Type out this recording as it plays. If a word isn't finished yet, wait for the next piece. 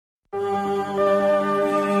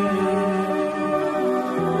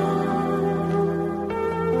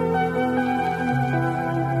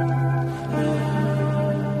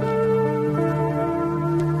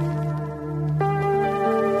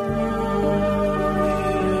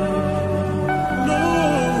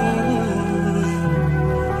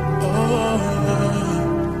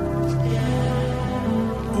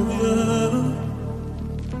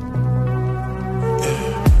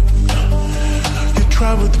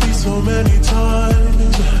me so many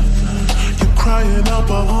times. You're crying out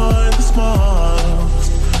behind the smiles,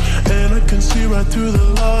 and I can see right through the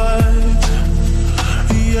lights.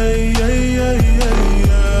 Yeah, yeah, yeah, yeah,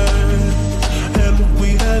 yeah. And what we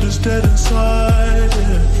had is dead inside.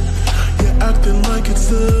 You're acting like it's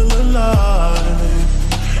still alive,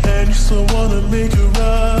 and you still wanna make it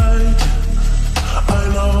right. I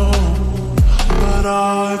know, but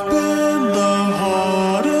I've been the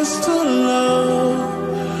hardest to love.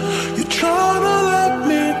 You're trying to let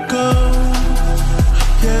me go,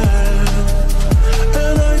 yeah,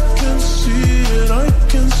 and I can see it, I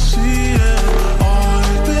can see it.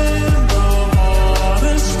 I've been the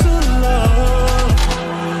hardest to love.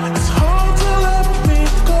 It's hard to let me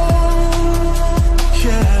go,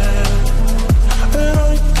 yeah, and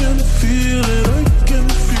I can feel it, I can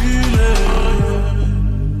feel it.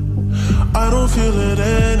 I don't feel it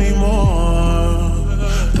anymore.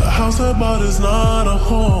 The house I bought is not a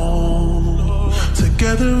home.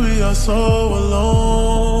 Together we are so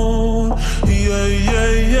alone. Yeah,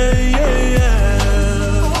 yeah, yeah, yeah,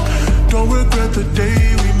 yeah. Don't regret the day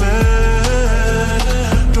we met.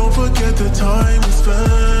 Don't forget the time we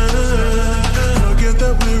spent. Forget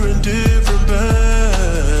that we're in different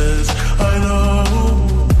beds. I know,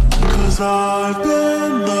 'cause I've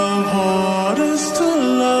been the hardest to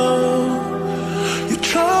love. You're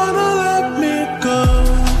trying to let me go,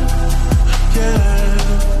 yeah,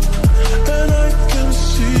 and I can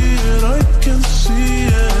see it, I can see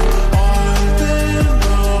it. I've been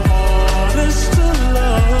the hardest to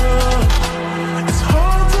love. It's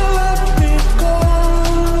hard to let me go,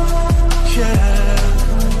 yeah,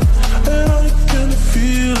 and I can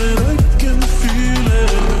feel it, I can feel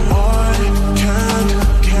it. I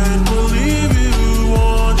can't believe you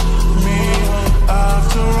want me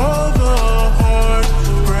after all the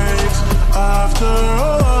heartbreaks, after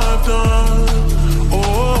all I've done.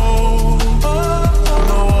 Oh,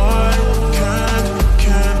 no, I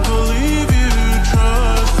can't believe you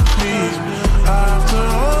trust me after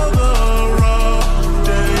all the rough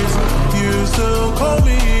days. You still call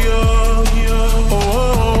me up,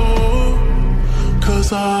 oh, 'cause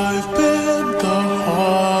I've been